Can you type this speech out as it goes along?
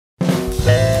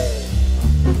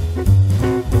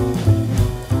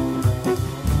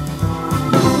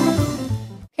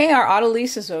Okay, our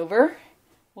autolyse is over.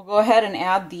 We'll go ahead and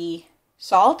add the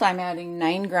salt. I'm adding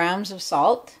 9 grams of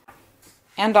salt.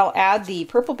 And I'll add the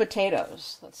purple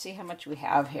potatoes. Let's see how much we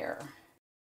have here.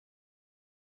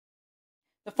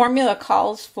 The formula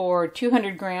calls for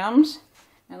 200 grams.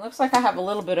 And it looks like I have a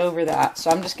little bit over that,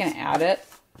 so I'm just going to add it.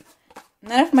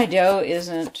 And then if my dough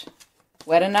isn't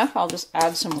wet enough, I'll just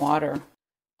add some water.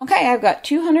 Okay, I've got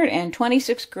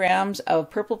 226 grams of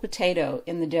purple potato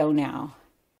in the dough now.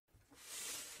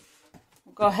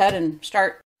 We'll go ahead and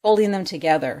start folding them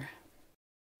together.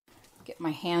 Get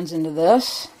my hands into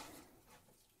this.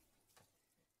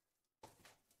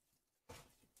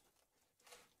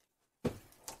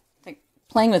 Like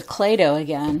playing with Play-Doh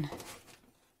again.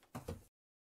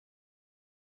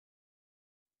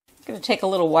 It's going to take a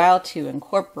little while to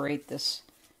incorporate this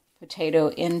potato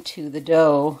into the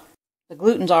dough. The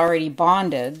gluten's already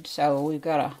bonded, so we've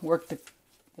got to work the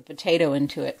potato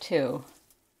into it too.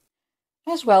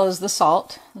 As well as the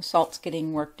salt. The salt's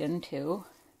getting worked into.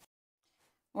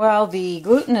 Well, the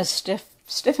gluten is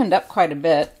stiffened up quite a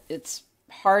bit. It's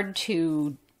hard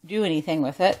to do anything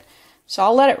with it. So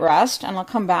I'll let it rest, and I'll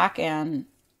come back and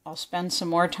I'll spend some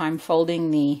more time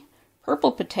folding the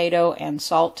purple potato and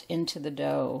salt into the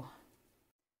dough.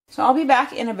 So I'll be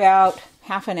back in about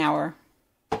half an hour.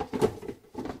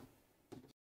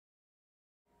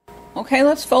 Okay,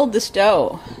 let's fold this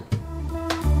dough.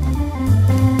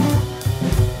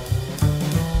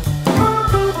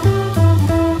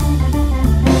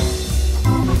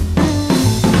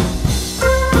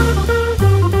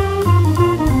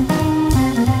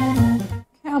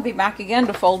 Okay, I'll be back again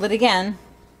to fold it again.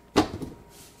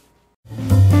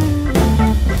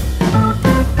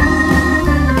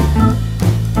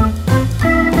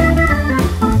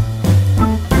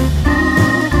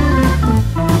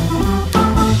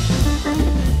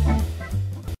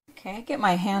 I get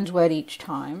my hands wet each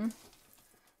time. Let's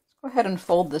go ahead and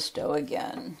fold this dough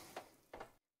again. It's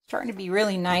starting to be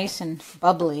really nice and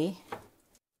bubbly.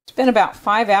 It's been about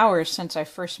 5 hours since I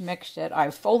first mixed it.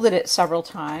 I've folded it several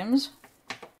times,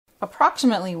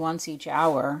 approximately once each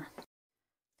hour. I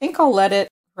think I'll let it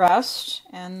rest,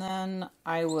 and then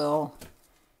I will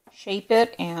shape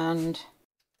it and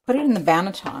put it in the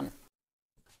banneton.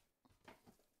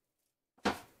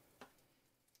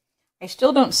 I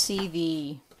still don't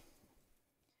see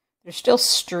there's still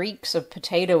streaks of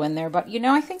potato in there, but you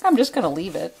know, I think I'm just going to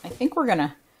leave it. I think we're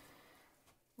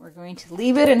going to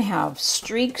leave it and have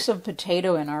streaks of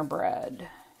potato in our bread.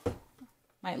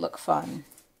 Might look fun.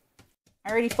 I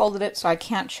already folded it, so I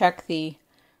can't check the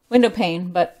window pane,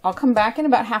 but I'll come back in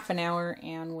about half an hour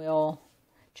and we'll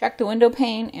check the window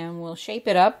pane and we'll shape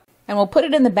it up and we'll put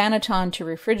it in the banneton to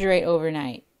refrigerate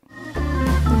overnight.